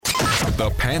the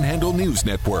Panhandle News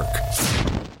Network.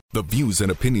 The views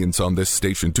and opinions on this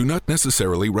station do not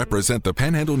necessarily represent the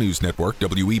Panhandle News Network,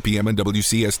 WEPM and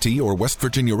WCST, or West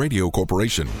Virginia Radio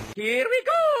Corporation. Here we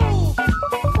go!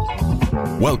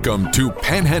 Welcome to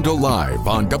Panhandle Live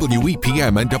on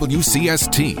WEPM and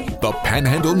WCST, the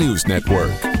Panhandle News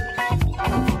Network.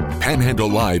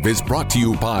 Panhandle Live is brought to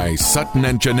you by Sutton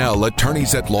and Janelle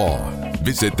Attorneys at Law.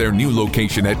 Visit their new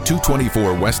location at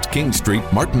 224 West King Street,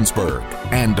 Martinsburg,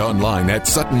 and online at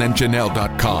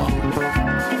suttonandjanelle.com.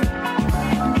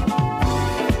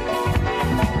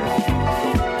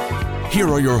 Here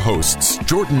are your hosts,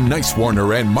 Jordan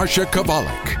Nicewarner and Marsha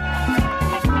Chwalik.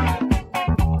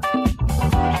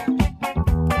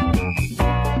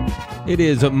 It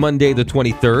is Monday the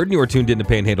 23rd, and you are tuned in to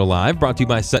Panhandle Live, brought to you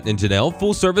by Sutton and Janelle,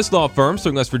 full-service law firm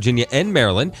serving West Virginia and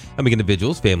Maryland, helping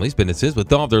individuals, families, businesses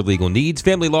with all of their legal needs,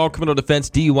 family law, criminal defense,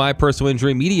 DUI, personal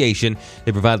injury, mediation.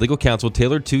 They provide legal counsel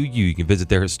tailored to you. You can visit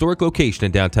their historic location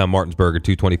in downtown Martinsburg at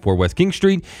 224 West King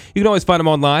Street. You can always find them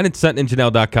online at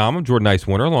suttonandjanelle.com. I'm Jordan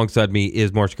Nicewarner. Alongside me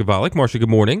is Marsha Chwalik. Marsha, good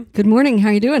morning. Good morning. How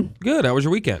are you doing? Good. How was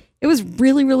your weekend? It was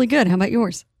really, really good. How about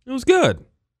yours? It was good.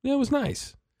 Yeah, it was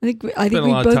nice. I think we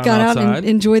both got out and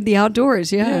enjoyed the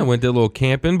outdoors. Yeah, I went to a little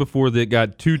camping before it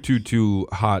got too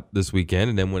hot this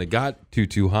weekend, and then when it got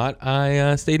too hot,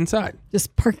 I stayed inside.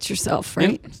 Just parked yourself,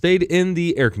 right? Yep. Stayed in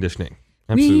the air conditioning.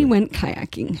 Absolutely. We went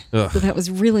kayaking, so that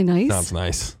was really nice. Sounds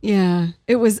nice. Yeah,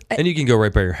 it was. And you can go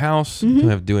right by your house. You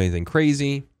don't have to do anything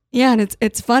crazy. Yeah, and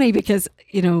it's funny because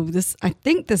I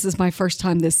think this is my first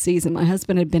time this season. My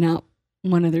husband had been out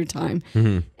one other time,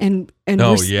 and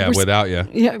we're without you.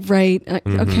 Yeah, right.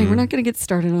 Okay, we're not going to get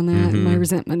started on that and my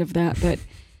resentment of that, but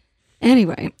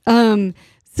anyway,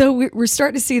 so we're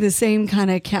starting to see the same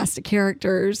kind of cast of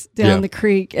characters down the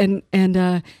creek, and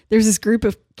there's this group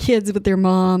of kids with their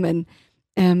mom,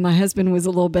 and my husband was a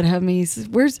little bit heavy. He says,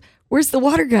 "Where's the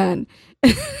water gun?"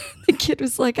 The kid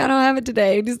was like, "I don't have it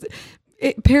today."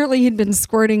 Apparently, he'd been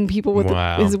squirting people with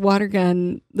his water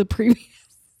gun the previous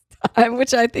time,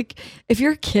 which I think, if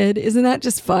you're a kid, isn't that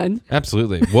just fun?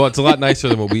 Absolutely. Well, it's a lot nicer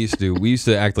than what we used to do. We used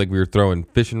to act like we were throwing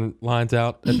fishing lines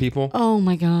out at people. Oh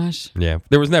my gosh. Yeah.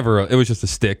 There was never it was just a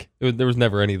stick. There was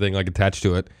never anything like attached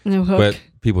to it. No hook. But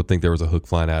people would think there was a hook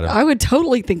flying at it. I would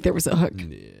totally think there was a hook.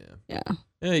 Yeah.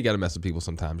 Yeah, you got to mess with people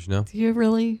sometimes, you know? Do you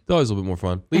really? It's always a little bit more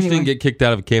fun. At least you didn't get kicked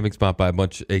out of a camping spot by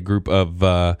a group of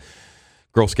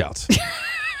Girl Scouts.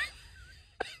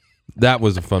 That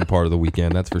was a fun part of the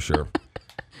weekend, that's for sure.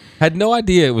 Had no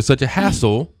idea it was such a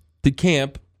hassle to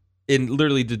camp in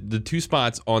literally the two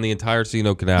spots on the entire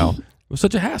C&O Canal. It was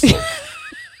such a hassle.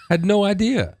 Had no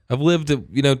idea. I've lived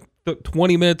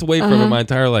 20 minutes away from it my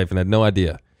entire life and had no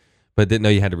idea. But didn't know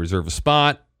you had to reserve a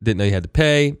spot. Didn't know you had to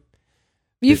pay.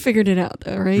 You figured it out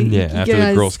though, right? Yeah, after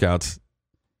the Girl Scouts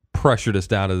pressured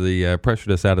us out of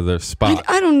their spot.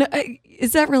 I don't know.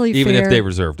 Is that really Even fair? if they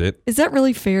reserved it. Is that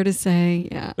really fair to say?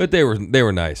 Yeah. But they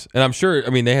were nice. And I'm sure,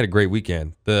 they had a great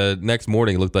weekend. The next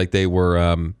morning it looked like they were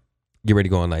getting ready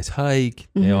to go on a nice hike.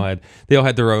 Mm-hmm. They all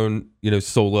had their own,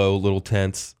 solo little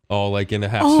tents, all like in a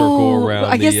half circle around.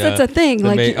 I guess that's a thing.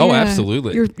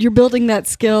 Absolutely. You're building that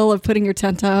skill of putting your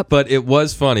tent up. But it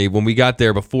was funny when we got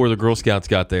there before the Girl Scouts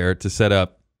got there to set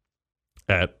up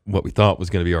at what we thought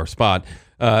was going to be our spot.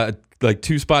 Like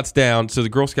two spots down. So the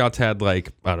Girl Scouts had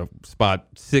spot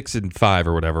 6 and 5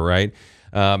 or whatever, right?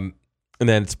 And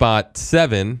then spot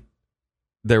 7,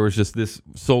 there was just this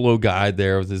solo guy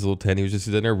there with his little tent. He was just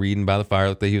sitting there reading by the fire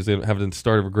like he was having the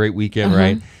start of a great weekend,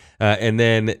 right? And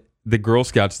then the Girl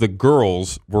Scouts, the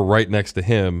girls were right next to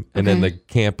him, and then the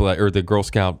camp or the Girl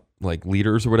Scout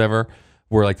leaders or whatever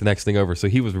were the next thing over. So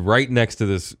he was right next to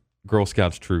this Girl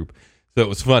Scouts troop. So it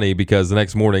was funny because the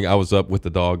next morning I was up with the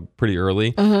dog pretty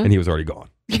early, and he was already gone.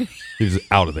 He was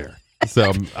out of there.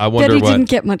 So I wonder what. Didn't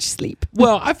get much sleep.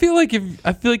 Well, I feel like if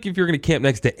you're going to camp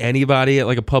next to anybody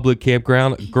at a public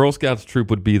campground, Girl Scouts troop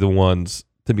would be the ones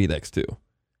to be next to.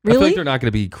 Really? I feel like they're not going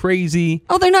to be crazy.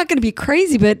 Oh, they're not going to be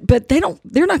crazy, but they're not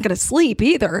going to sleep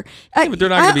either. Yeah, but they're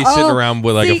not going to be sitting around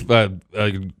with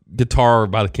a guitar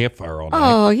by the campfire all night.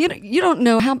 Oh, you don't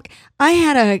know how. I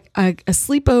had a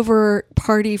sleepover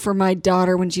party for my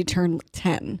daughter when she turned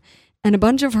 10, and a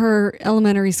bunch of her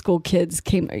elementary school kids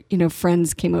came.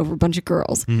 Friends came over, a bunch of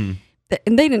girls, and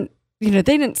they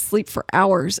didn't sleep for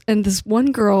hours. And this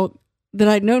one girl that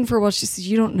I'd known for a while, she said,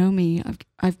 "You don't know me.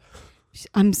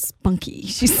 I'm spunky,"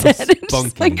 she said.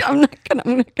 Spunky. I'm not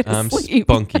gonna sleep.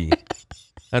 Spunky.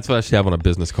 That's what I should have on a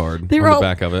business card on the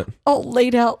back of it. All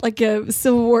laid out like a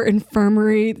Civil War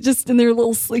infirmary, just in their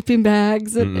little sleeping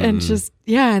bags, and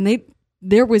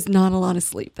there was not a lot of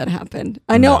sleep that happened.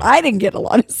 I know I didn't get a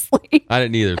lot of sleep. I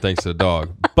didn't either, thanks to the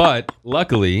dog. But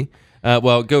luckily,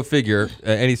 Well, go figure.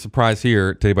 Any surprise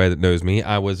here to anybody that knows me,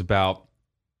 I was about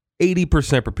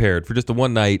 80% prepared for just a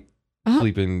one-night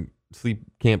sleep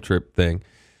camp trip thing.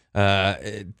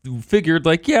 Figured,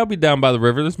 like, yeah, I'll be down by the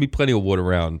river. There's going to be plenty of wood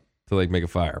around to, like, make a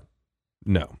fire.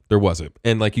 No, there wasn't.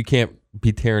 And, like, you can't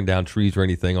be tearing down trees or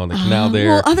anything on the canal there.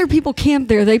 Well, other people camp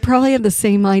there. They probably had the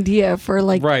same idea for,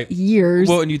 like, years.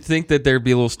 Well, and you'd think that there'd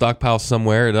be a little stockpile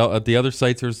somewhere. At the other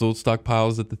sites, there's little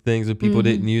stockpiles at the things that people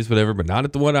didn't use, whatever, but not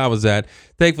at the one I was at.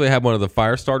 Thankfully, I had one of the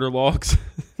fire starter logs.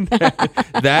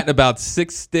 that about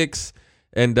 6 sticks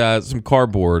and some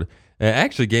cardboard. It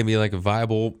actually gave me like a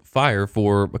viable fire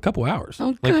for a couple hours.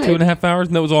 Oh, like good. 2.5 hours,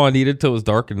 and that was all I needed till it was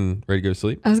dark and ready to go to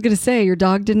sleep. I was going to say, your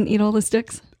dog didn't eat all the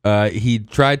sticks? He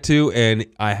tried to, and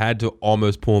I had to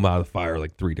almost pull him out of the fire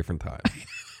like 3 different times.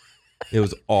 It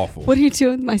was awful. What are you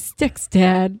doing with my sticks,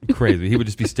 Dad? Crazy. He would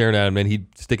just be staring at him, and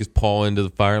he'd stick his paw into the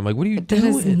fire. I'm like, what are you doing? That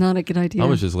is not a good idea. I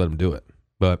was just let him do it.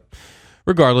 But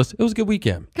regardless, it was a good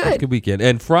weekend. Good. It was a good weekend.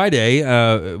 And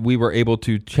Friday, we were able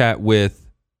to chat with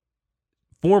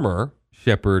former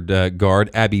Shepherd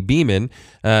guard Abby Beeman,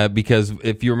 because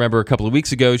if you remember a couple of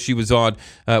weeks ago, she was on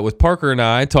with Parker and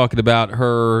I talking about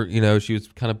her, she was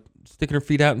kind of sticking her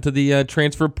feet out into the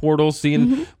transfer portal,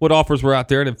 seeing what offers were out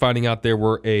there, and then finding out there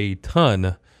were a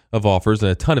ton of offers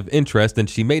and a ton of interest, and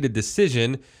she made a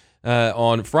decision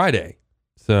on Friday.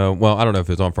 So, well, I don't know if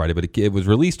it was on Friday, but it was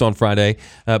released on Friday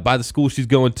by the school she's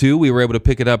going to. We were able to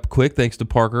pick it up quick thanks to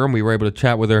Parker, and we were able to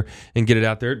chat with her and get it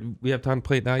out there. We have time to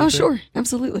play it now? Oh, sure.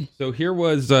 Absolutely. So here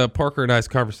was Parker and I's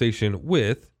conversation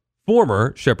with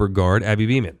former Shepherd guard Abby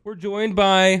Beeman. We're joined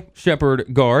by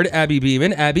Shepherd guard Abby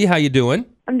Beeman. Abby, how you doing?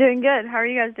 I'm doing good. How are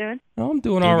you guys doing? Oh, I'm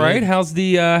doing all right. How's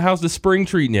the spring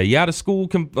treating you? You out of school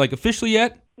officially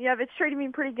yet? Yeah, it's treating me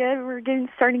pretty good. We're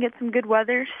starting to get some good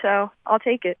weather, so I'll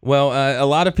take it. Well, a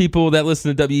lot of people that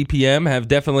listen to WEPM have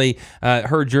definitely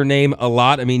heard your name a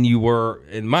lot. I mean, you were,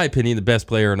 in my opinion, the best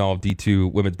player in all of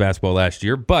D2 women's basketball last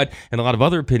year. But in a lot of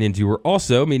other opinions, you were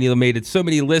also, you made it so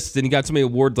many lists and you got so many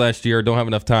awards last year. Don't have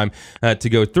enough time to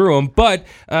go through them. But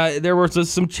there were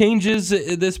some changes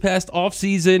this past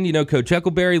offseason. Coach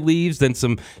Eckleberry leaves, then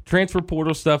some transfer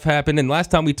portal stuff happened. And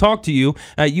last time we talked to you,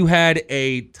 you had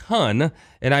a ton,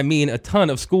 and I mean a ton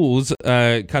of schools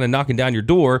kind of knocking down your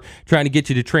door trying to get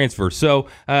you to transfer. So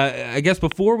I guess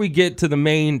before we get to the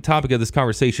main topic of this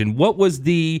conversation, what was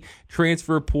the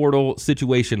transfer portal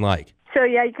situation like? So,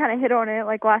 yeah, you kind of hit on it.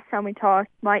 Like last time we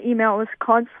talked, my email was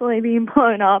constantly being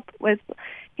blown up with,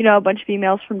 a bunch of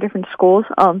emails from different schools.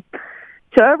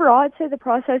 So overall, I'd say the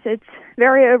process, it's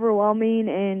very overwhelming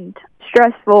and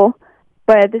stressful.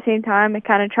 But at the same time, I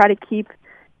kind of try to keep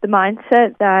the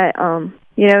mindset that,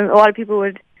 a lot of people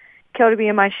would kill to be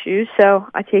in my shoes, so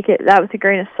I take that with a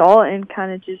grain of salt and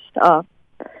kind of just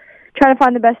try to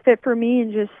find the best fit for me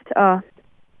and just,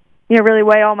 really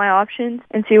weigh all my options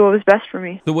and see what was best for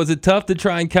me. So was it tough to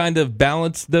try and kind of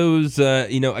balance those,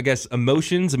 I guess,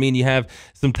 emotions? I mean, you have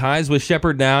some ties with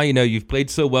Shepherd now. You've played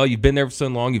so well. You've been there for so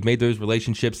long. You've made those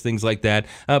relationships, things like that.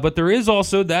 But there is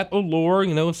also that allure,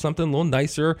 of something a little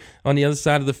nicer on the other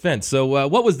side of the fence. So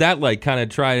what was that like, kind of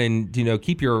trying to,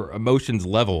 keep your emotions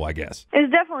level, I guess? It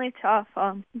was definitely tough.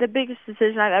 The biggest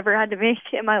decision I've ever had to make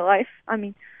in my life. I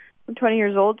mean, I'm 20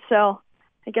 years old, so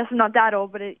I guess I'm not that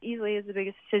old, but it easily is the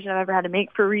biggest decision I've ever had to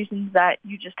make for reasons that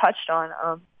you just touched on.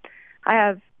 I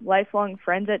have lifelong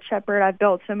friends at Shepherd. I've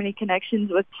built so many connections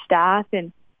with staff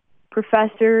and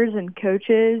professors and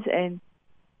coaches, and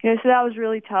so that was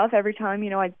really tough. Every time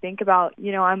I'd think about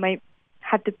I might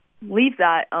have to leave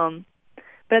that,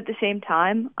 but at the same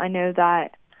time I know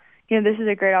that this is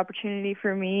a great opportunity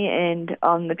for me, and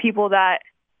the people that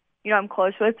I'm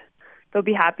close with, they'll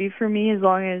be happy for me as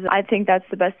long as I think that's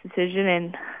the best decision.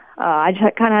 And I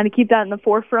just kind of had to keep that in the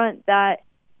forefront that,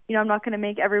 I'm not going to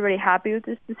make everybody happy with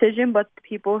this decision, but the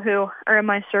people who are in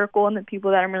my circle and the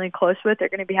people that I'm really close with are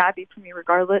going to be happy for me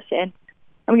regardless. And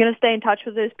I'm going to stay in touch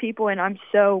with those people, and I'm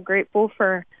so grateful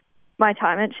for my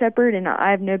time at Shepherd, and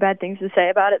I have no bad things to say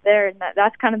about it there. And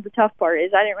that's kind of the tough part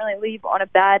is I didn't really leave on a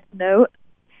bad note.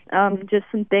 Just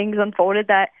some things unfolded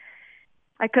that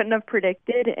I couldn't have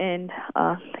predicted, and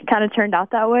it kind of turned out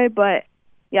that way. But,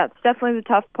 yeah, it's definitely the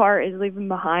tough part is leaving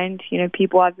behind,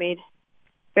 people I've made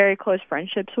very close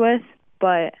friendships with.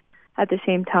 But at the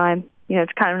same time,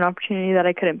 it's kind of an opportunity that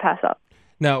I couldn't pass up.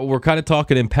 Now, we're kind of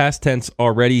talking in past tense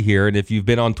already here, and if you've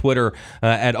been on Twitter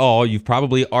at all, you've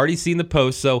probably already seen the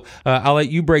post, so I'll let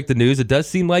you break the news. It does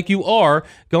seem like you are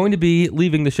going to be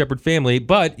leaving the Shepherd family,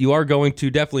 but you are going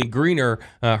to definitely greener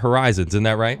horizons. Isn't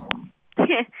that right?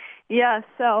 Yeah,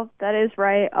 so that is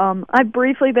right. I've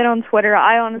briefly been on Twitter.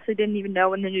 I honestly didn't even know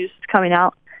when the news was coming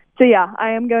out. So yeah,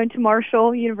 I am going to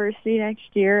Marshall University next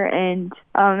year, and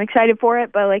I'm excited for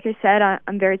it. But like I said,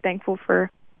 I'm very thankful for,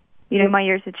 my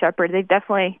years at Shepherd.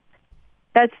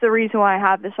 That's the reason why I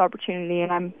have this opportunity,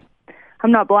 and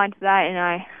I'm not blind to that,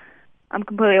 and I'm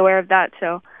completely aware of that.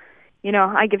 So,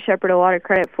 I give Shepherd a lot of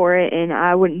credit for it, and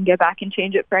I wouldn't go back and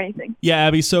change it for anything. Yeah,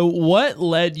 Abby, so what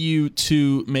led you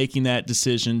to making that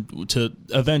decision to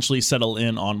eventually settle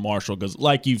in on Marshall? Because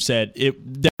like you've said,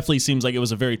 it definitely seems like it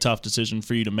was a very tough decision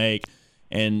for you to make,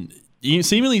 and it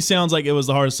seemingly sounds like it was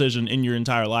the hardest decision in your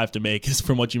entire life to make,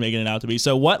 from what you're making it out to be.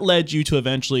 So what led you to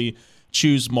eventually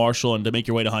choose Marshall and to make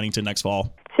your way to Huntington next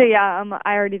fall? So yeah,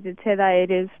 I already did say that it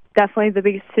is definitely the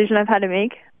biggest decision I've had to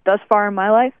make thus far in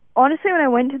my life. Honestly, when I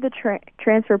went to the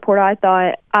transfer portal, I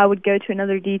thought I would go to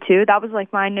another D2. That was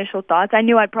like my initial thoughts. I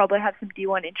knew I'd probably have some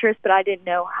D1 interest, but I didn't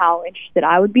know how interested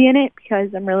I would be in it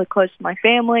because I'm really close to my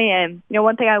family. And,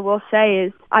 one thing I will say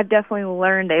is I've definitely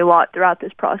learned a lot throughout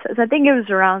this process. I think it was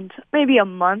around maybe a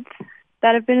month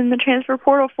that I've been in the transfer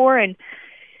portal for, and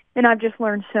I've just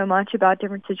learned so much about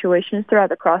different situations throughout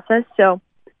the process. So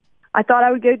I thought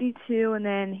I would go D2, and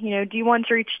then,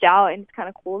 D1's reached out, and it's kind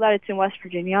of cool that it's in West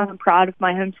Virginia. I'm proud of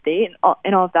my home state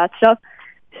and all of that stuff.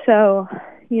 So,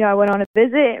 I went on a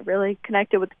visit, really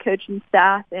connected with the coach and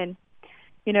staff, and,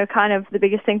 kind of the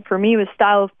biggest thing for me was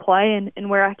style of play and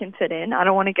where I can fit in. I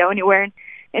don't want to go anywhere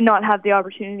and not have the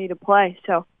opportunity to play.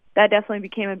 So that definitely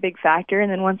became a big factor. And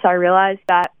then once I realized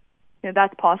that,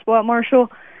 that's possible at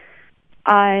Marshall,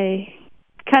 I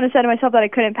kind of said to myself that I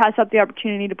couldn't pass up the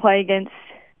opportunity to play against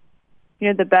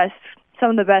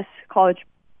some of the best college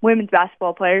women's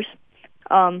basketball players.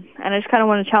 And I just kind of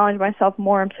want to challenge myself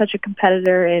more. I'm such a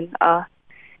competitor, and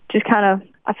just kind of,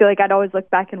 I feel like I'd always look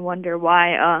back and wonder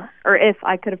why, or if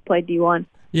I could have played D1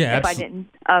 if I didn't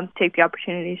take the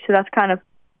opportunity. So that's kind of,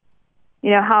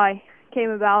 how I came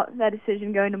about that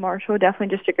decision going to Marshall.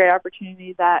 Definitely just a great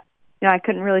opportunity that, I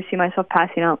couldn't really see myself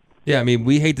passing up. Yeah, I mean,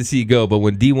 we hate to see you go, but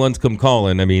when D1s come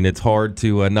calling, I mean, it's hard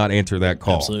to not answer that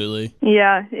call. Absolutely.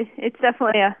 Yeah, it's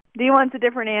definitely D1's a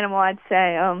different animal, I'd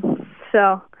say.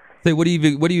 So what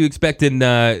do you expect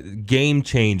in game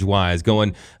change wise,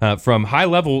 going from high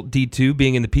level D2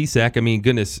 being in the PSAC? I mean,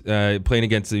 goodness, playing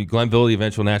against Glenville, the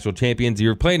eventual national champions.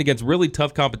 You're playing against really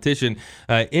tough competition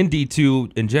in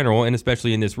D2 in general, and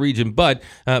especially in this region. But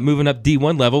moving up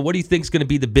D1 level, what do you think is going to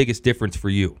be the biggest difference for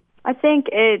you? I think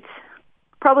it's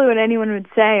probably what anyone would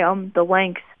say, the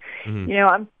length.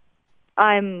 Mm-hmm.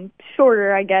 I'm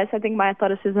shorter, I guess. I think my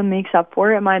athleticism makes up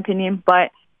for it, in my opinion.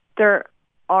 But there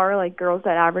are like girls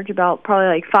that average about probably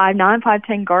like 5'9",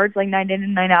 5'10" guards, like 9 in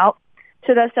and 9 out.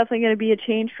 So that's definitely going to be a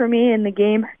change for me in the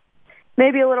game.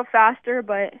 Maybe a little faster,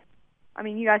 but I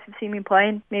mean, you guys have seen me play,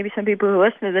 and maybe some people who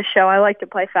listen to this show, I like to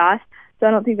play fast. So I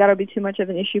don't think that'll be too much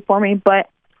of an issue for me. But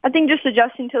I think just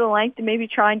adjusting to the length and maybe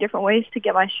trying different ways to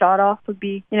get my shot off would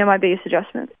be, my biggest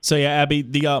adjustment. So yeah, Abby,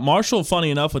 the Marshall,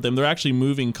 funny enough with them, they're actually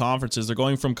moving conferences. They're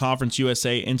going from Conference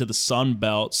USA into the Sun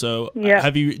Belt. So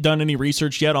Have you done any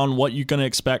research yet on what you're going to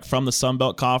expect from the Sun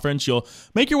Belt Conference? You'll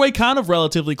make your way kind of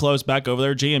relatively close back over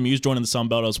there. JMU's joining the Sun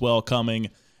Belt as well coming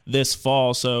this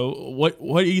fall. So what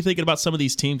are you thinking about some of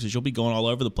these teams? Because you'll be going all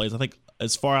over the place. I think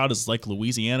as far out as like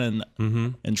Louisiana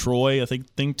and Troy, I think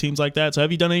teams like that. So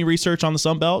have you done any research on the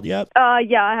Sun Belt yet?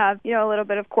 Yeah, I have. A little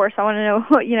bit, of course. I want to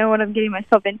know what I'm getting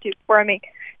myself into before I make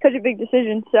such a big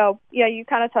decision. So yeah, you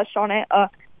kind of touched on it.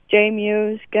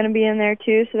 JMU is going to be in there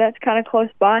too, so that's kind of close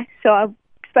by. So I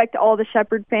expect all the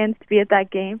Shepherd fans to be at that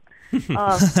game.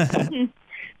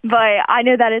 But I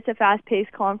know that it's a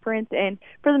fast-paced conference, and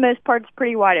for the most part, it's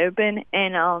pretty wide open.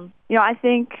 And, I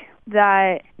think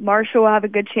that Marshall will have a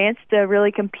good chance to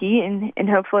really compete and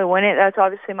hopefully win it. That's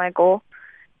obviously my goal,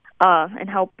 and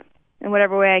help in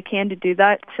whatever way I can to do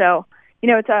that. So,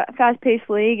 it's a fast-paced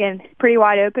league and pretty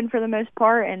wide open for the most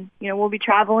part. And, we'll be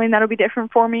traveling. That'll be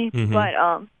different for me. Mm-hmm. But,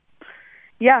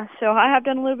 so I have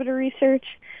done a little bit of research.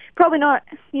 Probably not,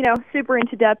 super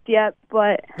into depth yet,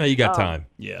 but... No, you got time.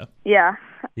 Yeah.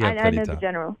 I know the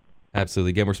general. Absolutely.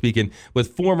 Again, we're speaking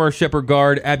with former Shepherd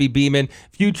guard Abby Beeman,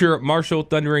 future Marshall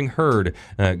Thundering Herd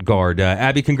guard.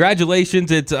 Abby, congratulations.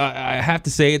 It's I have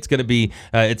to say it's going to be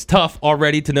it's tough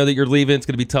already to know that you're leaving. It's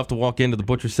going to be tough to walk into the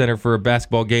Butcher Center for a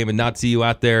basketball game and not see you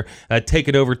out there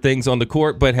taking over things on the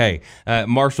court. But hey,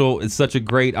 Marshall is such a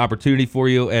great opportunity for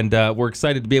you, and we're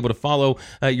excited to be able to follow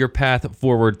your path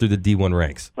forward through the D1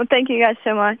 ranks. Well, thank you guys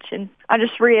so much, and I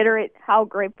just reiterate how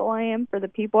grateful I am for the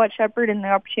people at Shepherd and the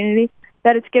opportunity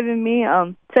that it's given me.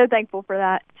 So thankful for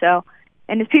that. So,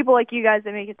 and it's people like you guys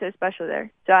that make it so special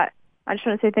there. So I just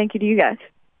want to say thank you to you guys.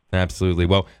 Absolutely.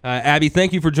 Well, Abby,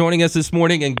 thank you for joining us this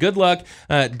morning, and good luck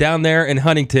down there in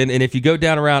Huntington. And if you go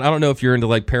down around, I don't know if you're into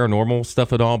like paranormal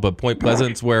stuff at all, but Point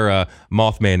Pleasant's where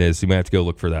Mothman is. So you might have to go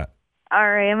look for that. All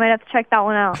right, I might have to check that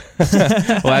one out.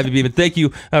 Well, Abby Beeman, thank you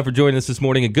for joining us this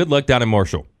morning, and good luck down in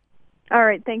Marshall. All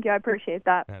right, thank you. I appreciate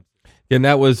that. And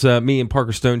that was me and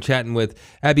Parker Stone chatting with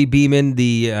Abby Beeman,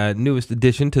 the newest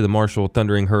addition to the Marshall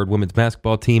Thundering Herd women's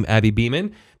basketball team. Abby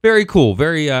Beeman, very cool.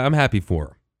 Very, I'm happy for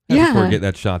her. Happy for her getting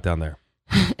that shot down there.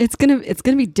 It's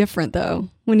gonna be different though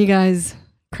when you guys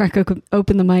crack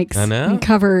open the mics and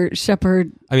cover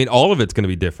Shepherd. I mean, all of it's going to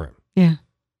be different. Yeah,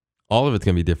 all of it's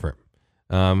going to be different.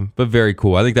 But very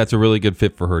cool. I think that's a really good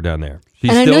fit for her down there.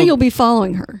 I know you'll be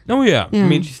following her. Oh yeah. I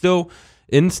mean, she's still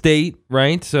in state,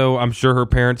 right? So I'm sure her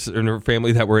parents and her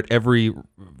family that were at every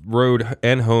road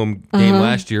and home game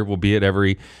last year will be at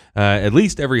at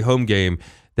least every home game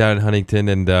down in Huntington,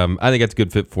 and I think that's a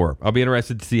good fit for her. I'll be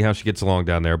interested to see how she gets along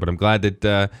down there, but I'm glad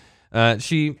that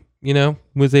she,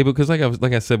 was able, because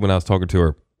like I said when I was talking to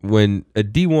her, when a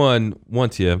D1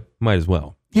 wants you, might as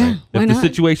well. Yeah, right? If the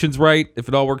situation's right, if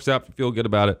it all works out, if you feel good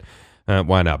about it,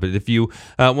 why not? But if you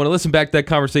want to listen back to that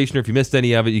conversation, or if you missed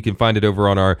any of it, you can find it over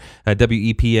on our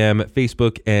WEPM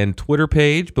Facebook and Twitter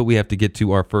page. But we have to get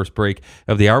to our first break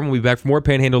of the hour. We'll be back for more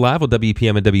Panhandle Live on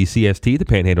WEPM and WCST, the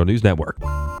Panhandle News Network.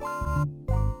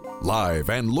 Live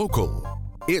and local,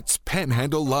 it's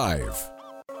Panhandle Live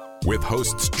with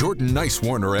hosts Jordan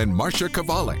Nicewarner and Marsha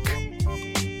Chwalik.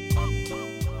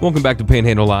 Welcome back to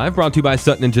Panhandle Live, brought to you by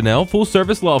Sutton & Janelle,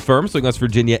 full-service law firm serving West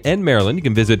Virginia and Maryland. You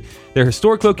can visit their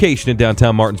historic location in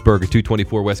downtown Martinsburg at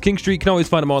 224 West King Street. You can always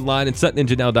find them online at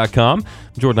suttonandjanelle.com.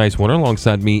 Jordan Nicewarner.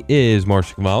 Alongside me is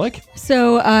Marsha Chwalik.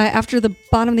 So after the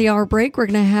bottom of the hour break, we're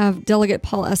going to have Delegate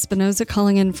Paul Espinosa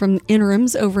calling in from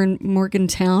interims over in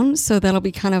Morgantown. So that'll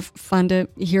be kind of fun to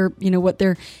hear, what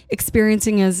they're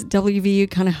experiencing as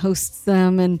WVU kind of hosts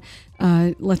them and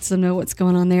lets them know what's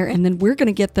going on there. And then we're going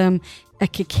to get them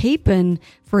at Kekapen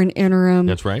for an interim.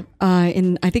 That's right. I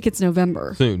think it's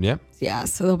November. Soon, yeah. Yeah,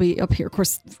 so they'll be up here. Of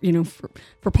course,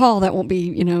 for Paul, that won't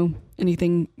be,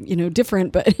 anything,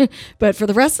 different. But for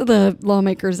the rest of the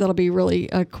lawmakers, that'll be really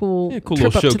a cool cool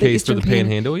trip little up showcase to the for the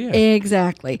Panhandle, yeah.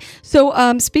 Exactly.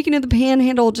 So speaking of the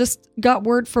Panhandle, just got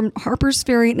word from Harpers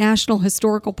Ferry National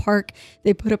Historical Park.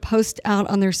 They put a post out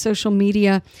on their social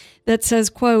media that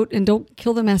says, quote, and don't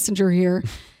kill the messenger here,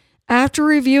 after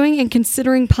reviewing and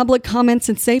considering public comments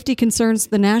and safety concerns,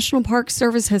 the National Park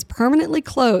Service has permanently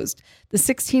closed the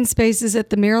 16 spaces at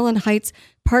the Maryland Heights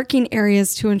parking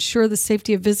areas to ensure the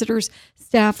safety of visitors,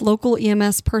 staff, local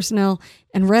EMS personnel,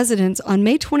 and residents. On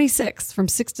May 26th from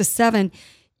 6 to 7,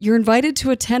 you're invited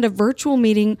to attend a virtual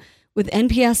meeting with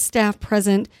NPS staff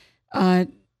present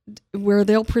where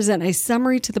they'll present a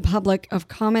summary to the public of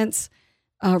comments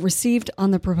received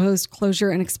on the proposed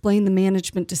closure and explain the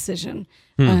management decision.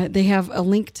 They have a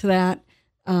link to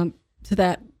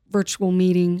that virtual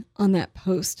meeting on that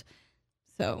post.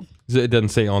 So it doesn't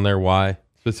say on there why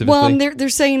specifically. Well, they're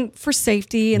saying for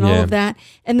safety and all of that.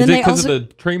 And then is it they because also of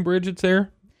the train bridge it's there?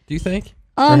 Do you think?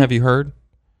 Or have you heard?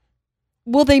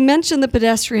 Well, they mentioned the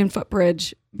pedestrian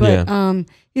footbridge, but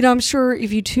I'm sure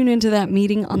if you tune into that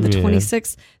meeting on the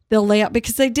 26th. They'll lay out,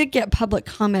 because they did get public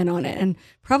comment on it, and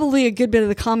probably a good bit of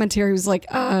the commentary was like,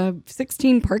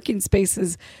 16 parking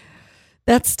spaces,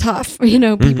 that's tough.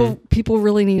 People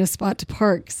really need a spot to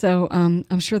park. So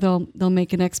I'm sure they'll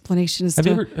make an explanation. Have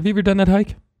you ever done that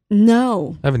hike?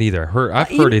 No, I haven't either. I've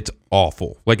heard it's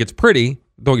awful. Like, it's pretty.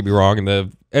 Don't get me wrong, and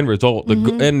the end result,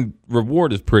 the end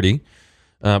reward is pretty.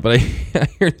 But I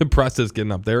hear the process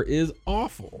getting up there is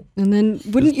awful. And then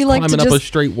wouldn't you like to climbing up just a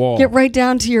straight wall, get right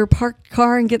down to your parked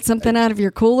car and get something out of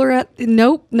your cooler?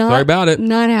 Nope, not. Sorry about it.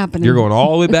 Not happening. You're going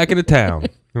all the way back into town.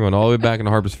 You're going all the way back into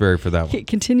Harpers Ferry for that one.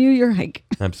 Continue your hike.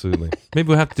 Absolutely. Maybe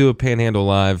we'll have to do a Panhandle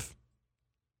Live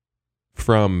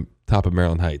from top of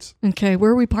Maryland Heights. Okay, where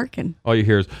are we parking? All you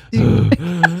hear is,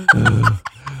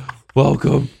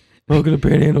 welcome. Welcome to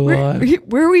Panhandle Live.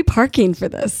 Where are we parking for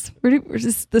this? Where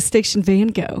does the station van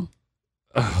go?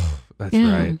 Oh, that's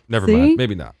right. Never mind.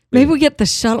 Maybe not. Maybe we get the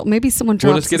shuttle. Maybe someone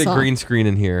drops us We'll just get a off. green screen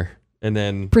in here and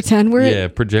then pretend we're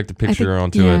project a picture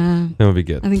onto it. That would be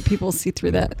good. I think people will see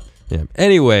through that. Yeah.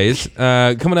 Anyways,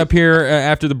 coming up here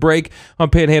after the break on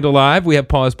Panhandle Live, we have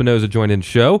Paul Espinosa joining the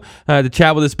show to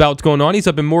chat with us about what's going on. He's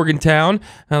up in Morgantown,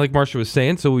 like Marsha was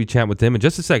saying, so we'll chat with him in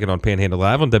just a second on Panhandle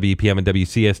Live on WEPM and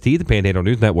WCST, the Panhandle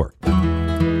News Network.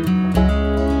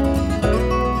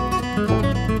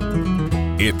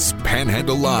 It's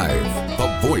Panhandle Live,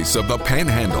 the voice of the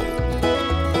Panhandle.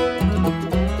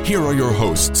 Here are your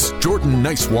hosts, Jordan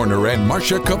Nicewarner and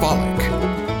Marsha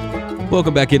Chwalik.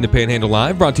 Welcome back into Panhandle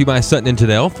Live, brought to you by Sutton &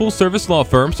 Tennell, full-service law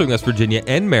firm serving West Virginia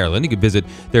and Maryland. You can visit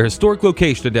their historic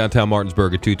location in downtown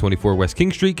Martinsburg at 224 West King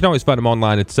Street. You can always find them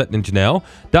online at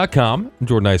suttonandtennell.com.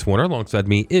 Jordan Nicewarner, alongside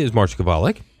me is Marsha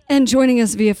Chwalik. And joining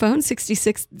us via phone,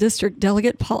 66th District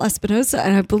Delegate Paul Espinosa,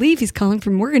 and I believe he's calling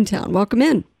from Morgantown. Welcome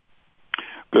in.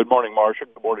 Good morning, Marsha.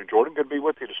 Good morning, Jordan. Good to be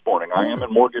with you this morning. I am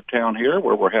in Morgantown here,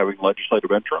 where we're having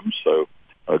legislative interims, so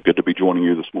good to be joining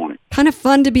you this morning. Kind of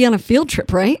fun to be on a field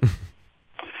trip, right?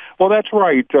 Well, that's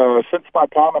right. Since my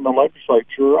time in the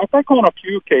legislature, I think on a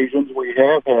few occasions we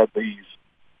have had these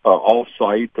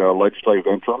off-site legislative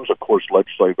interims. Of course,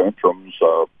 legislative interims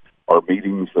are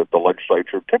meetings that the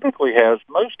legislature typically has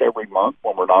most every month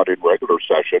when we're not in regular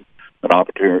session, an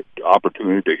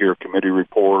opportunity to hear committee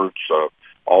reports,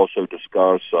 also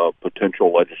discuss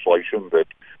potential legislation that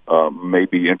may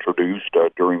be introduced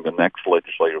during the next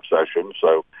legislative session.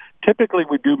 So typically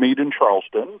we do meet in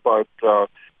Charleston, but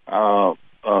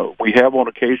we have on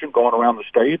occasion gone around the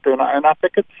state, and I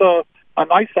think it's a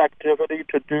nice activity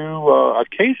to do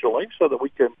occasionally so that we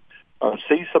can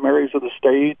see some areas of the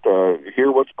state,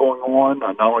 hear what's going on,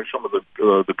 not only some of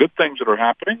the good things that are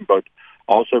happening, but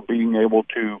also being able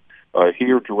to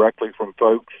hear directly from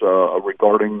folks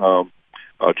regarding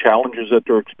challenges that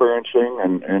they're experiencing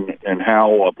and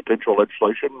how potential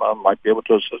legislation might be able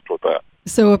to assist with that.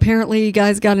 So apparently you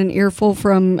guys got an earful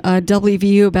from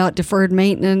WVU about deferred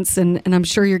maintenance, and I'm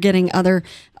sure you're getting other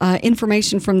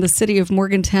information from the city of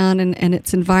Morgantown and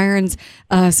its environs.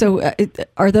 So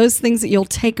are those things that you'll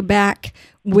take back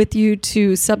with you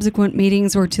to subsequent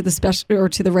meetings or to the special or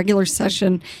to the regular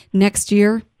session next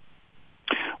year?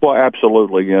 Well,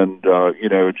 absolutely, and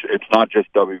it's not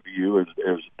just WVU.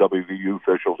 As WVU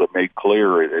officials have made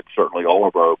clear, it's certainly all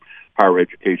of our higher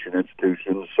education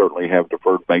institutions certainly have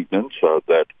deferred maintenance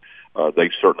that they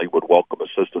certainly would welcome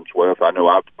assistance with. I know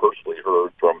I've personally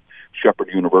heard from Shepherd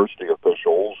University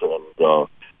officials, and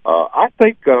I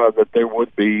think that there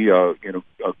would be a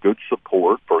good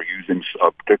support for using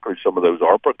particularly some of those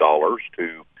ARPA dollars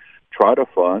to try to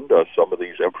fund some of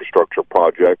these infrastructure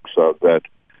projects that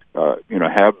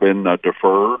have been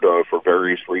deferred for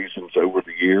various reasons over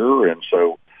the year. And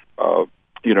so,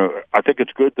 I think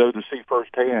it's good, though, to see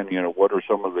firsthand, what are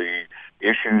some of the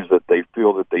issues that they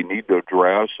feel that they need to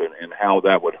address and how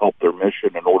that would help their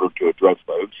mission in order to address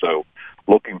those. So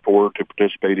looking forward to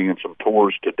participating in some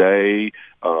tours today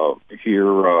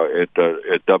here at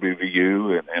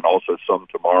WVU and also some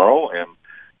tomorrow. And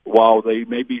while they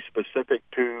may be specific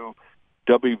to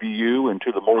WVU and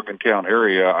to the Morgantown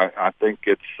area, I think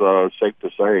it's safe to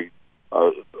say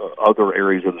other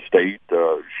areas of the state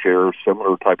share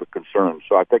similar type of concerns.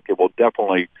 So I think it will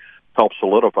definitely help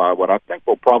solidify what I think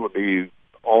will probably be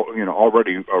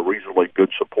already a reasonably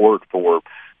good support for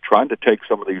trying to take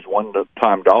some of these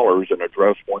one-time dollars and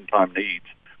address one-time needs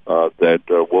that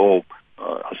will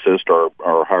assist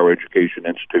our higher education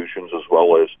institutions as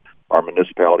well as our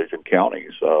municipalities and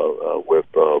counties with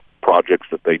projects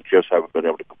that they just haven't been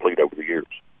able to complete over the years.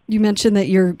 You mentioned that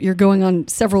you're going on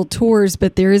several tours,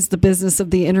 but there is the business of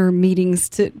the interim meetings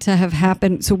to have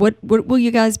happen. So what will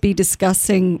you guys be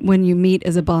discussing when you meet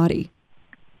as a body?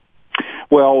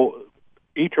 Well,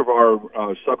 each of our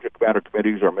subject matter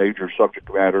committees, our major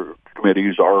subject matter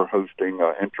committees, are hosting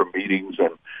interim meetings,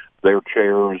 and their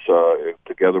chairs,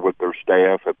 together with their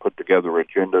staff, have put together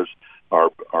agendas. Our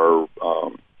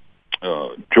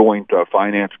joint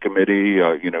finance committee,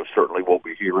 certainly will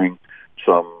be hearing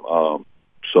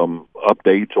some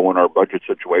updates on our budget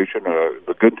situation.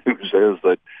 The good news is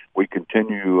that we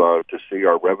continue to see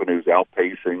our revenues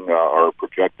outpacing our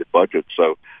projected budget,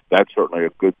 so that's certainly a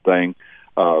good thing.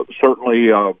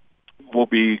 Certainly, we'll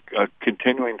be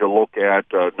continuing to look at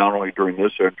not only during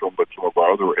this interim but some of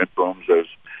our other interims as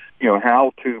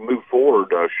how to move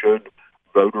forward should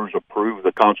voters approve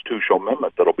the constitutional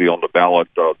amendment that'll be on the ballot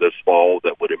this fall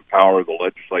that would empower the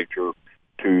legislature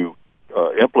to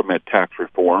implement tax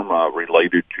reform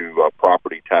related to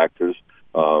property taxes.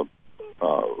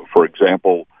 For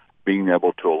example, being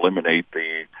able to eliminate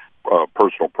the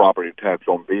personal property tax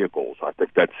on vehicles. I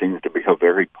think that seems to be a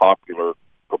very popular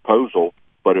proposal,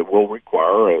 but it will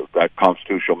require that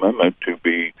constitutional amendment to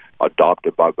be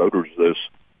adopted by voters this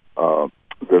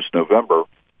November.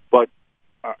 But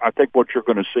I think what you're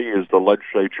going to see is the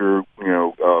legislature,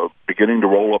 beginning to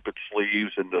roll up its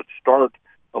sleeves and to start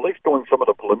at least doing some of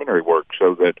the preliminary work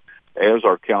so that as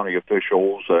our county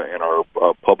officials and our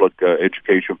public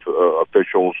education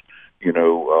officials,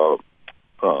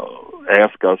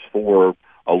 ask us for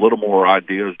a little more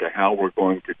ideas to how we're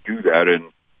going to do that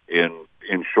and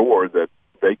ensure that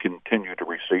they continue to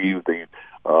receive the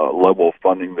level of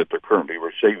funding that they're currently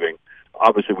receiving.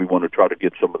 obviously we want to try to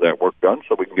get some of that work done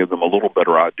so we can give them a little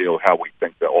better idea of how we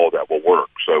think that all that will work.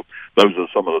 So those are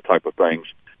some of the type of things.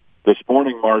 This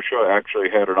morning, Marsha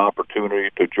actually had an opportunity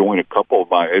to join a couple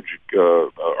of my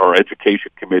our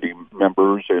education committee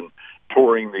members in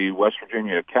touring the West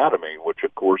Virginia Academy, which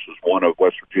of course is one of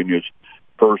West Virginia's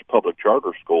first public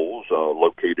charter schools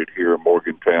located here in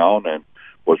Morgantown, and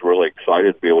was really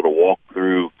excited to be able to walk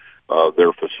through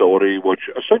their facility, which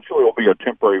essentially will be a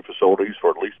temporary facilities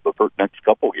for at least the next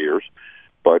couple of years.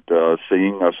 But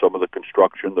seeing some of the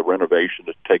construction, the renovation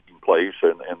that's taking place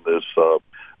in this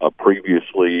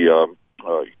previously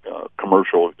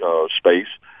commercial space,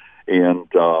 and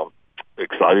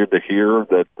excited to hear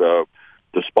that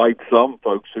despite some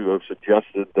folks who have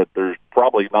suggested that there's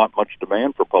probably not much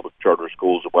demand for public charter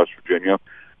schools in West Virginia,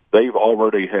 they've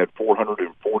already had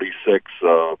 446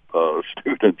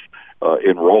 students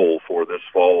enroll for this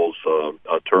fall's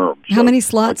term. How many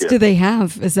slots do they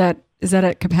have? Is that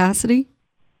at capacity?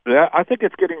 Yeah, I think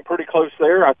it's getting pretty close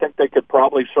there. I think they could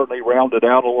probably certainly round it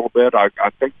out a little bit. I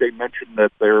think they mentioned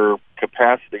that their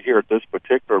capacity here at this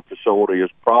particular facility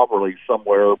is probably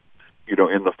somewhere,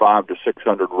 in the 500 to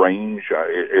 600 range,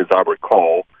 as I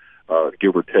recall,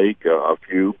 give or take a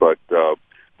few. But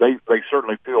they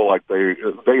certainly feel like they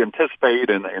anticipate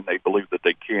and they believe that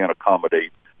they can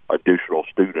accommodate additional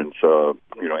students,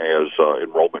 as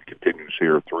enrollment continues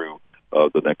here through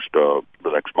the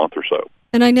next month or so.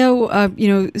 And I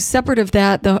know, separate of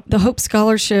that, the Hope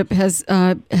Scholarship has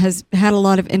had a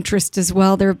lot of interest as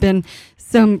well. There have been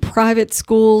some private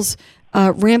schools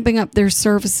ramping up their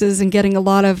services and getting a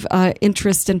lot of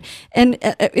interest. And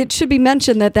it should be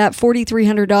mentioned that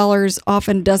 $4,300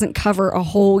 often doesn't cover a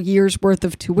whole year's worth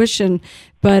of tuition.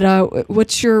 But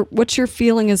what's your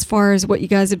feeling as far as what you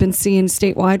guys have been seeing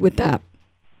statewide with that?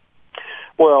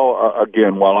 Well,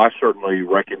 again, while I certainly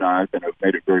recognize and have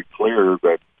made it very clear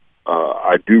that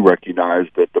I do recognize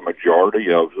that the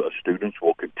majority of students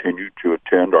will continue to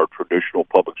attend our traditional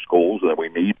public schools, and that we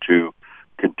need to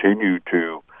continue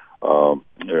to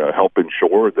help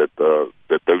ensure that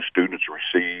those students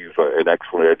receive an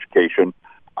excellent education.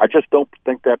 I just don't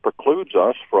think that precludes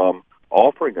us from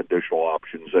offering additional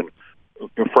options. And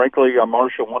frankly,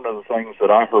 Marsha, one of the things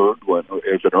that I heard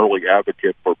as an early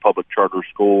advocate for public charter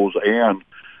schools and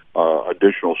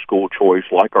additional school choice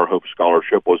like our Hope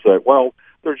Scholarship was that, well,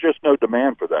 there's just no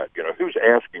demand for that. Who's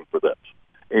asking for this?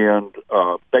 And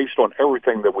based on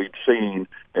everything that we've seen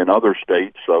in other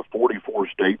states, 44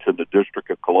 states in the District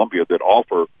of Columbia that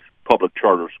offer public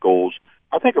charter schools,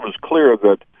 I think it was clear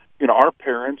that, our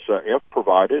parents, if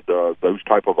provided those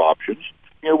type of options,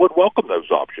 would welcome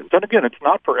those options. And again, it's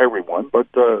not for everyone, but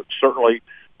certainly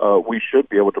we should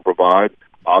be able to provide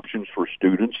options for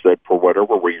students that, for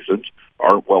whatever reasons,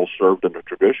 aren't well served in a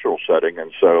traditional setting.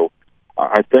 And so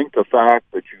I think the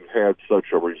fact that you've had such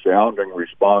a resounding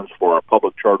response for our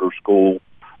public charter school,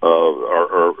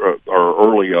 our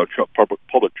early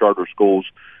public charter schools,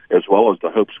 as well as the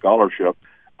Hope Scholarship,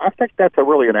 I think that's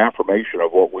really an affirmation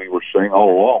of what we were saying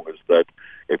all along, is that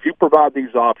if you provide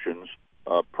these options,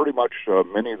 pretty much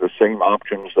many of the same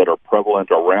options that are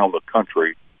prevalent around the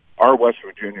country, our West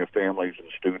Virginia families and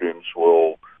students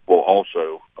will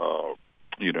also,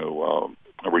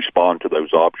 respond to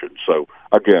those options. So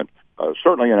again,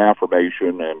 certainly an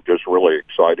affirmation, and just really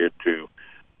excited to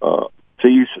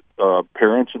see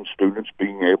parents and students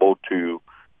being able to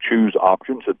choose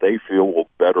options that they feel will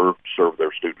better serve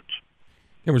their students.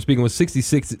 And we're speaking with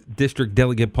 66th District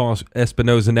Delegate Paul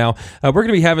Espinosa now. We're going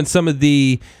to be having some of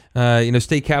the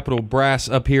state capitol brass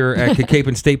up here at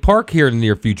Capon State Park here in the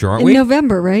near future, aren't we? In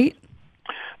November, right?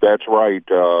 That's right.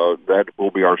 That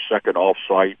will be our second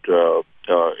off-site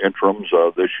interims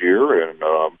this year, and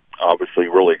obviously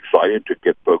really excited to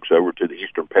get folks over to the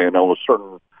Eastern Panhandle. There's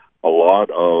certainly a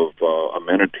lot of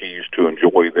amenities to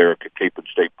enjoy there at Capon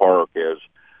State Park. As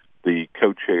the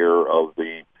co-chair of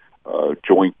the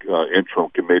Joint Interim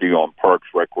Committee on Parks,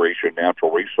 Recreation, and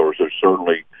Natural Resources,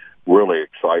 certainly really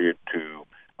excited to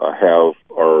have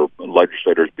our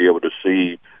legislators be able to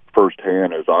see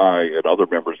firsthand, as I and other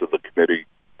members of the committee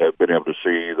have been able to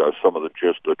see some of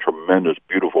the tremendous,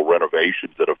 beautiful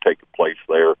renovations that have taken place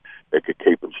there at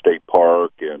Capon State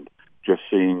Park, and just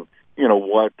seeing,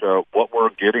 what we're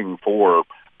getting for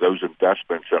those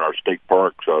investments in our state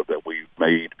parks that we've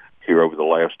made here over the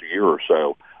last year or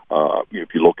so.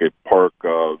 If you look at park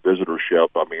visitorship,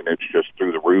 I mean, it's just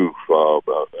through the roof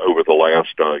over the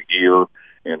last year,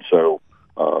 and so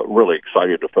really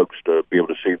excited to folks to be able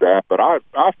to see that. But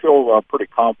I feel pretty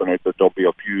confident that there'll be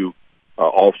a few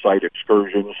off-site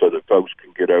excursions so that folks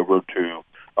can get over to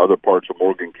other parts of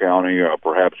Morgan County,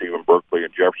 perhaps even Berkeley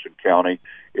and Jefferson County,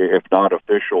 if not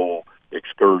official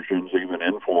excursions excursions, even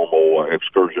informal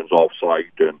excursions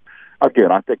off-site. And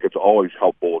again, I think it's always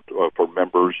helpful for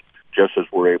members, just as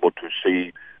we're able to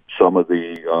see some of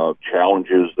the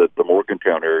challenges that the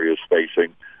Morgantown area is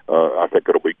facing. I think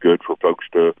it'll be good for folks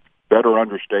to better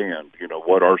understand,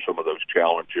 what are some of those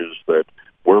challenges that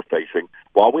we're facing.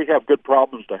 While we have good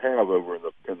problems to have over in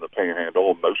the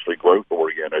Panhandle, mostly growth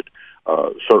oriented,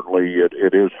 certainly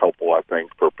it is helpful, I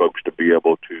think, for folks to be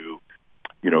able to,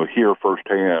 hear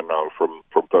firsthand from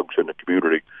folks in the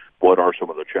community what are some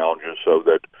of the challenges, so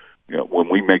that when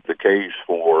we make the case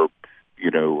for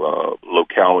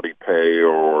locality pay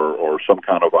or some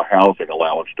kind of a housing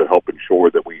allowance to help ensure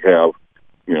that we have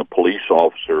police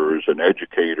officers and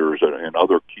educators and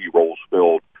other key roles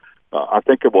filled, I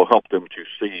think it will help them to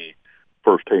see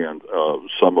firsthand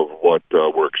some of what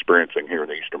we're experiencing here in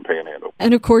the Eastern Panhandle.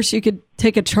 And of course, you could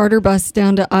take a charter bus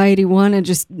down to I-81 and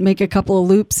just make a couple of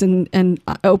loops and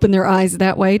open their eyes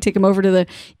that way. Take them over to the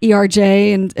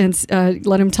ERJ and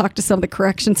let them talk to some of the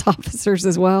corrections officers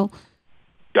as well.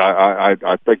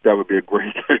 I think that would be a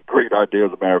great idea.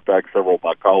 As a matter of fact, several of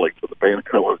my colleagues at the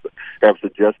Panhandle have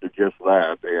suggested just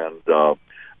that, and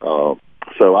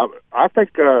so I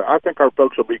think our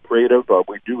folks will be creative.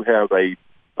 We do have a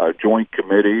joint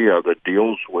committee that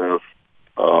deals with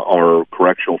our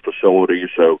correctional facilities,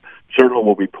 so certainly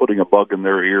we'll be putting a bug in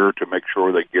their ear to make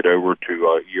sure they get over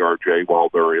to ERJ while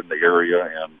they're in the area,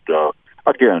 and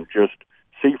again, just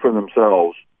see for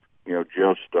themselves.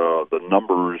 Just the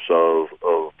numbers of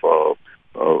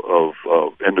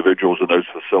individuals in those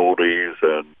facilities,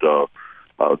 and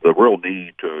the real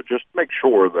need to just make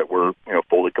sure that we're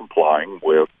fully complying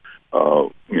with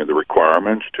the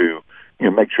requirements to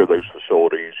make sure those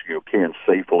facilities can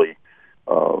safely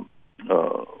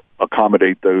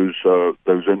accommodate those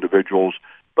individuals,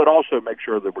 but also make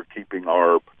sure that we're keeping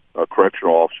our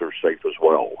correctional officers safe as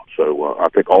well. So I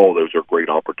think all of those are great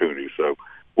opportunities. So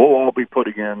we'll all be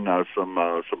putting in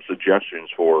some suggestions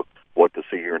for what to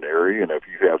see here in the area, and if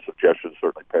you have suggestions,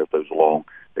 certainly pass those along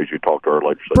as you talk to our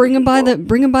legislators. Bring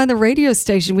them by the radio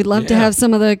station. We'd love to have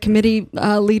some of the committee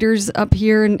leaders up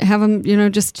here and have them,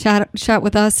 just chat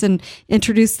with us and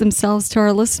introduce themselves to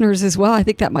our listeners as well. I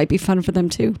think that might be fun for them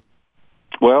too.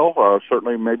 Well,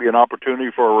 certainly maybe an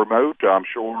opportunity for a remote. I'm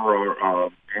sure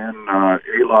Ann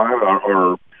Eli,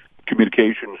 our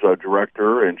communications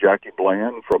director, and Jackie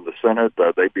Bland from the Senate,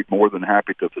 they'd be more than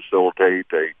happy to facilitate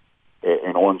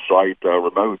an on-site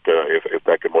remote if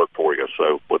that can work for you.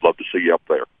 So would love to see you up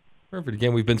there. Perfect.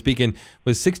 Again, we've been speaking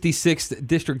with 66th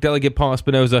District Delegate Paul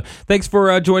Espinosa. Thanks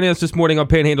for joining us this morning on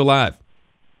Panhandle Live.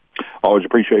 Always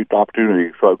appreciate the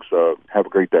opportunity, folks. Have a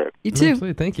great day. You too.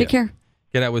 Absolutely. Thank you. Take care.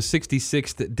 Yeah, that was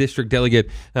 66th District Delegate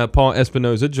Paul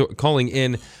Espinosa calling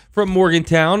in from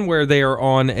Morgantown, where they are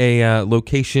on a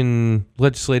location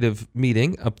legislative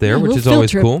meeting up there, which is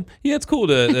always cool. Yeah, it's cool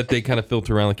that they kind of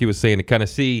filter around, like he was saying, to kind of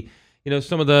see,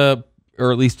 some of the,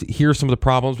 or at least hear some of the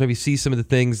problems, maybe see some of the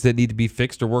things that need to be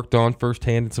fixed or worked on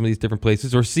firsthand in some of these different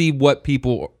places, or see what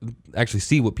people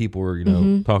are,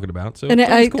 talking about. So, and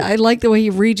I like the way he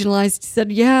regionalized. He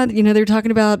said, they're talking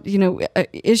about,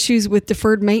 issues with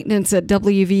deferred maintenance at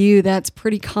WVU. That's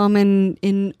pretty common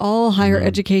in all higher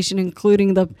education,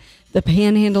 including the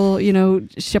Panhandle,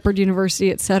 Shepherd University,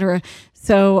 et cetera.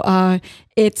 So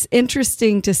it's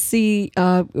interesting to see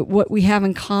what we have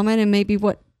in common and maybe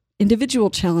what individual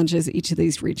challenges each of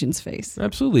these regions face.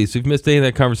 Absolutely. So if you missed any of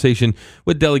that conversation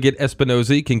with Delegate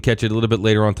Espinosa, you can catch it a little bit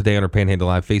later on today on our Panhandle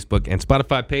Live Facebook and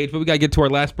Spotify page. But we got to get to our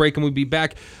last break, and we'll be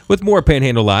back with more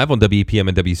Panhandle Live on WEPM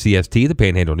and WCST, the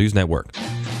Panhandle News Network.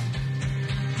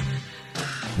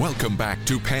 Welcome back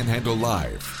to Panhandle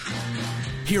Live.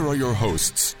 Here are your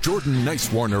hosts, Jordan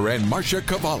Nicewarner and Marsha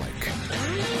Chwalik.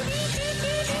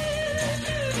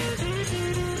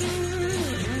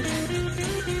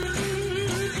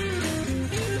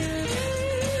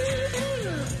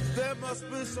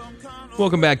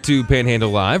 Welcome back to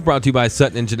Panhandle Live, brought to you by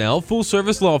Sutton & Janelle,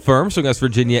 full-service law firm serving West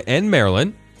Virginia and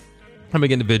Maryland.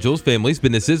 Helping individuals, families,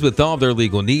 businesses with all of their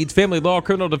legal needs, family law,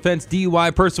 criminal defense,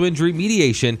 DUI, personal injury,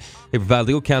 mediation. They provide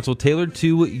legal counsel tailored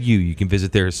to you. You can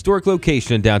visit their historic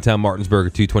location in downtown Martinsburg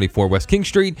at 224 West King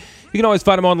Street. You can always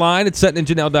find them online at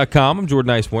suttonandjanelle.com. I'm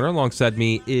Jordan Nicewarner. Alongside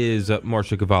me is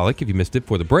Marsha Chwalik, if you missed it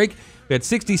for the break. We had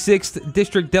 66th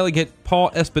District Delegate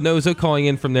Paul Espinosa calling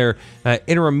in from their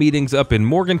interim meetings up in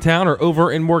Morgantown, or over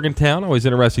in Morgantown. Always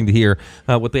interesting to hear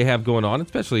what they have going on,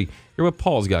 especially hear what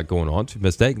Paul's got going on. So if you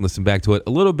missed that, you can listen back to it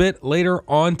a little bit later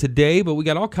on today. But we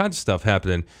got all kinds of stuff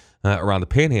happening around the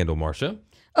Panhandle, Marsha.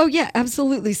 Oh, yeah,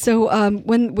 absolutely. So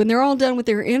when they're all done with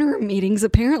their interim meetings,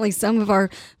 apparently some of our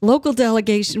local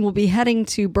delegation will be heading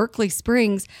to Berkeley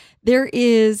Springs. There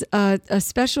is a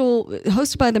special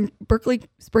hosted by the Berkeley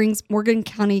Springs Morgan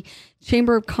County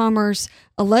Chamber of Commerce,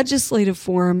 a legislative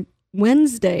forum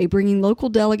Wednesday, bringing local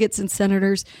delegates and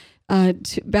senators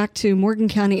back to Morgan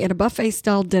County at a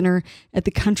buffet-style dinner at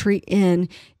the Country Inn.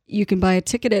 You can buy a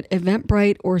ticket at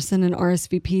Eventbrite or send an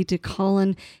RSVP to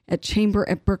Colin at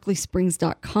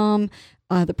chamber@berkeleysprings.com.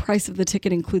 The price of the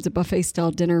ticket includes a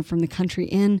buffet-style dinner from the Country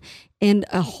Inn and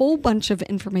a whole bunch of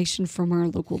information from our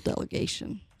local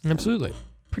delegation. So, absolutely.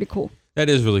 Pretty cool. That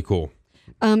is really cool.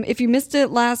 If you missed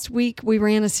it last week, we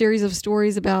ran a series of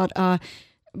stories about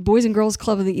Boys and Girls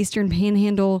Club of the Eastern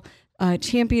Panhandle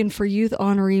champion for youth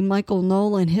honoree Michael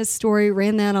Knoll and his story.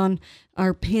 Ran that on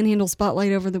our Panhandle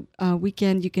Spotlight over the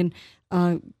weekend. You can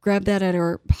grab that at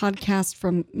our podcast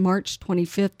from March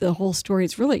 25th. The whole story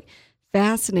is really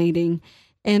fascinating.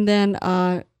 And then,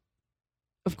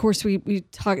 of course, we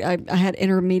talked. I had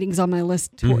interim meetings on my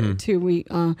list too. We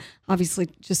obviously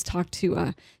just talked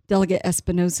to Delegate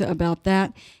Espinosa about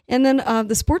that. And then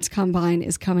the sports combine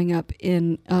is coming up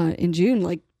in June.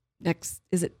 Like next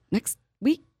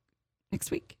week? Next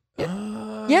week.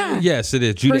 Yeah. Yes, it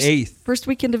is. June 8th. First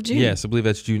weekend of June. Yes, I believe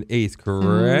that's June 8th,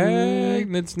 correct?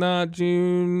 It's not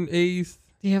June 8th.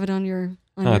 Do you have it on your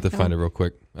I'll have to find it real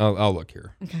quick. I'll look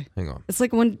here. Okay. Hang on. It's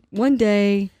like one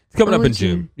day. It's coming up in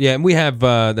June. Yeah, and we have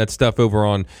that stuff over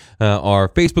on our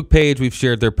Facebook page. We've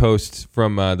shared their posts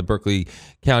from the Berkeley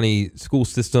County school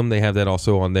system. They have that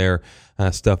also on their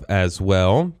stuff as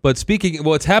well. But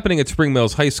it's happening at Spring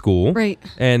Mills High School. Right.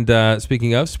 And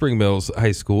speaking of Spring Mills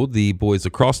High School, the boys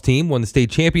lacrosse team won the state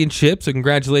championship. So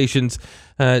congratulations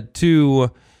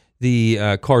to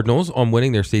the Cardinals on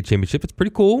winning their state championship. It's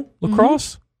pretty cool.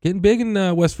 Lacrosse, getting big in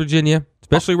West Virginia,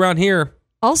 especially around here.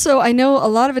 Also, I know a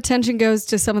lot of attention goes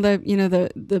to some of the,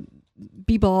 the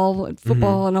b-ball,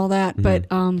 football, and all that, but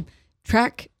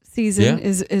track season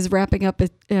is wrapping up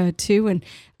too, and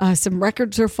some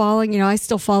records are falling. I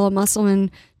still follow Musselman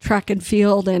track and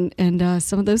field, and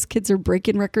some of those kids are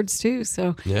breaking records too.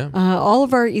 So all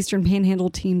of our Eastern Panhandle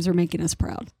teams are making us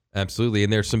proud. Absolutely,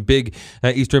 and there's some big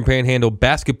Eastern Panhandle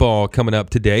basketball coming up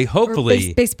today.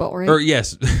 Hopefully, baseball, right? Or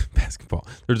yes, basketball.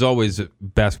 There's always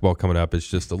basketball coming up. It's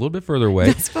just a little bit further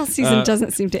away. Basketball season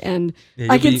doesn't seem to end.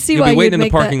 I can see why you'll be waiting in the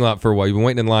parking lot for a while. You've been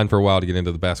waiting in line for a while to get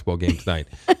into the basketball game tonight.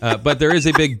 But there is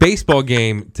a big baseball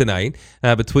game tonight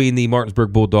between the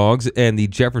Martinsburg Bulldogs and the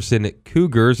Jefferson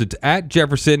Cougars. It's at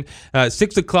Jefferson.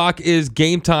 6 o'clock is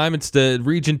game time. It's the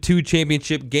Region 2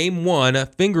 Championship, Game 1.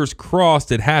 Fingers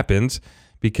crossed it happens.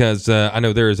 Because I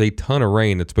know there is a ton of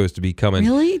rain that's supposed to be coming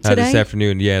this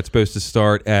afternoon. Yeah, it's supposed to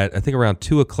start at, I think, around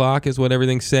 2 o'clock is what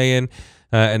everything's saying.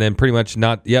 And then pretty much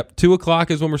 2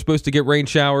 o'clock is when we're supposed to get rain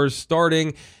showers starting.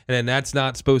 And then that's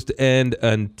not supposed to end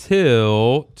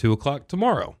until 2 o'clock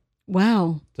tomorrow.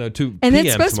 Wow. So 2 p.m. And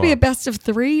it's supposed to be a best of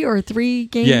 3 or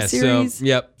 3-game series?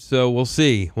 So we'll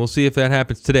see. We'll see if that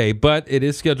happens today. But it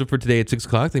is scheduled for today at 6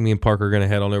 o'clock. I think me and Parker are going to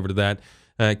head on over to that.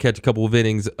 Catch a couple of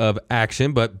innings of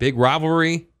action, but big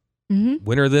rivalry.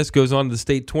 Winner of this goes on to the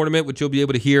state tournament, which you'll be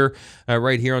able to hear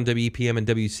right here on WEPM and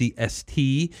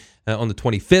WCST on the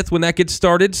 25th when that gets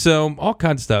started. So all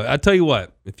kinds of stuff. I tell you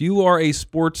what, if you are a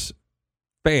sports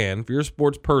fan, if you're a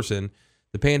sports person,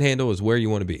 the Panhandle is where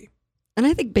you want to be. And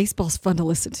I think baseball's fun to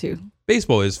listen to.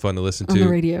 Baseball is fun to listen to. On the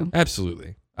radio.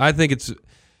 Absolutely. I think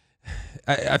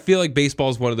I feel like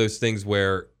baseball is one of those things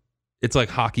where it's like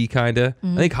hockey, kind of.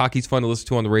 I think hockey's fun to listen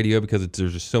to on the radio because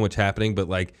there's just so much happening. But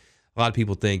like a lot of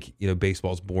people think,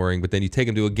 baseball's boring. But then you take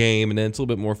them to a game, and then it's a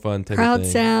little bit more fun. Crowd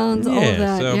sounds, all of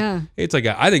that. So it's like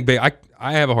I think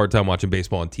I have a hard time watching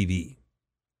baseball on TV.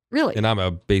 Really? And I'm a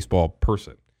baseball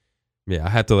person. Yeah, I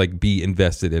have to be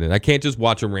invested in it. I can't just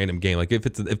watch a random game. Like if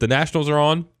the Nationals are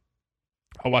on,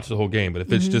 I'll watch the whole game. But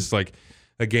if it's just like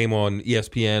a game on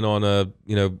ESPN on a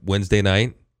Wednesday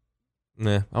night.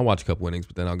 I'll watch a couple innings,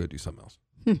 but then I'll go do something else.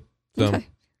 So, okay.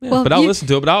 But I'll listen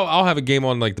to it. But I'll have a game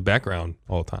on the background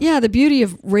all the time. Yeah, the beauty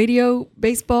of radio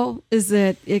baseball is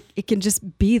that it can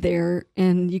just be there,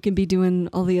 and you can be doing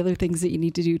all the other things that you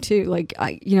need to do too. Like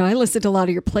I listen to a lot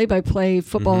of your play-by-play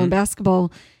football and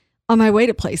basketball on my way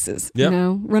to places.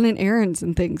 Running errands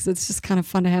and things. It's just kind of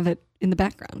fun to have it in the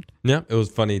background. Yeah, it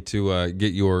was funny to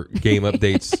get your game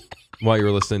updates while you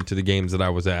were listening to the games that I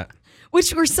was at.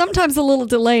 Which were sometimes a little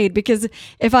delayed because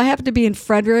if I happen to be in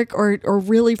Frederick or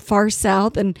really far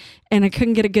south and I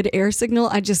couldn't get a good air signal,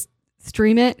 I just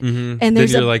stream it. And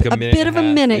there's a bit of a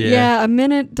minute. Yeah, a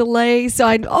minute delay. So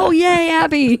yay,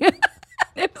 Abby.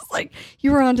 It was like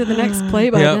you were on to the next play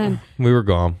by then. We were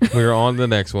gone. We were on to the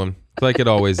next one. Like it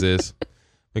always is.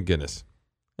 My goodness.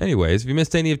 Anyways, if you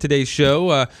missed any of today's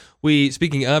show,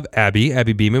 speaking of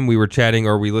Abby Beeman, we were chatting,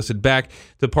 or we listened back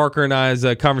to Parker and I's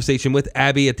conversation with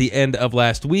Abby at the end of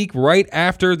last week, right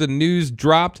after the news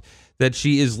dropped that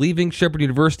she is leaving Shepherd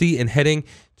University and heading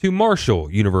to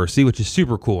Marshall University, which is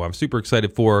super cool. I'm super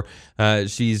excited for her.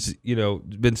 She's,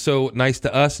 been so nice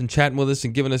to us and chatting with us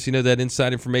and giving us, that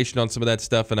inside information on some of that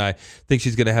stuff. And I think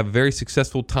she's going to have a very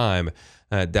successful time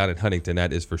down in Huntington,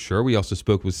 that is for sure. We also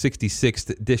spoke with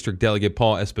 66th District Delegate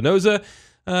Paul Espinosa.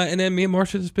 And then me and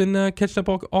Marsha has been catching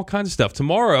up all kinds of stuff.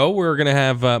 Tomorrow, we're going to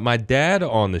have my dad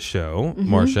on the show,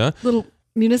 Marsha. Little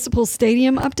municipal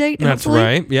stadium update. That's hopefully.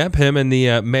 Right. Yep. Him and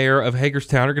the mayor of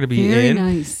Hagerstown are going to be Very in.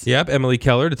 Nice. Yep. Emily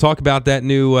Keller, to talk about that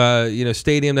new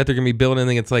stadium that they're going to be building. I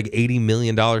think it's like $80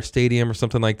 million stadium or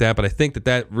something like that. But I think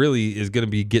that really is going to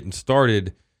be getting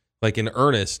started like in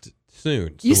earnest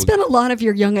soon. You spent a lot of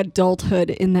your young adulthood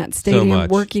in that stadium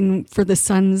working for the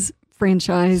Suns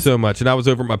franchise. So much. And I was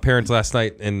over at my parents last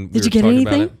night and Did you get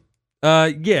anything? About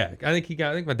it. Yeah, I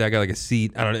think my dad got like a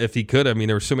seat. I don't know if he could. I mean,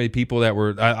 there were so many people that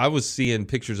were. I was seeing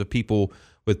pictures of people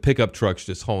with pickup trucks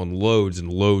just hauling loads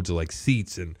and loads of like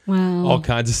seats and all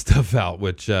kinds of stuff out,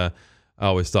 which I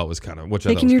always thought was kind of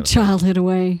taking your childhood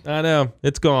away. I know,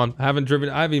 it's gone. I haven't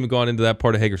even gone into that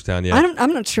part of Hagerstown yet.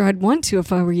 I'm not sure I'd want to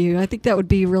if I were you. I think that would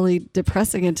be really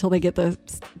depressing until they get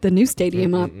the new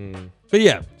stadium up. But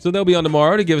yeah, so they'll be on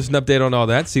tomorrow to give us an update on all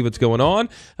that, see what's going on.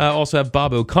 Also have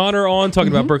Bob O'Connor on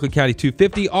talking about Berkeley County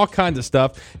 250, all kinds of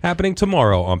stuff happening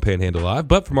tomorrow on Panhandle Live.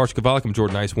 But for Marsha Chwalik, I'm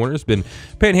Jordan Nicewarner. It's been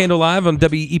Panhandle Live on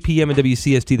WEPM and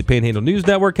WCST, the Panhandle News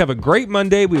Network. Have a great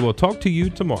Monday. We will talk to you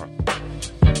tomorrow.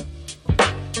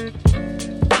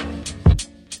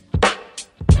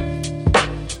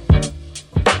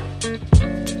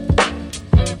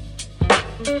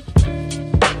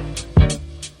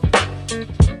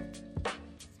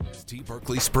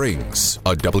 Berkeley Springs,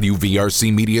 a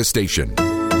WVRC media station.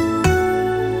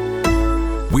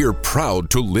 We're proud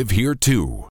to live here too.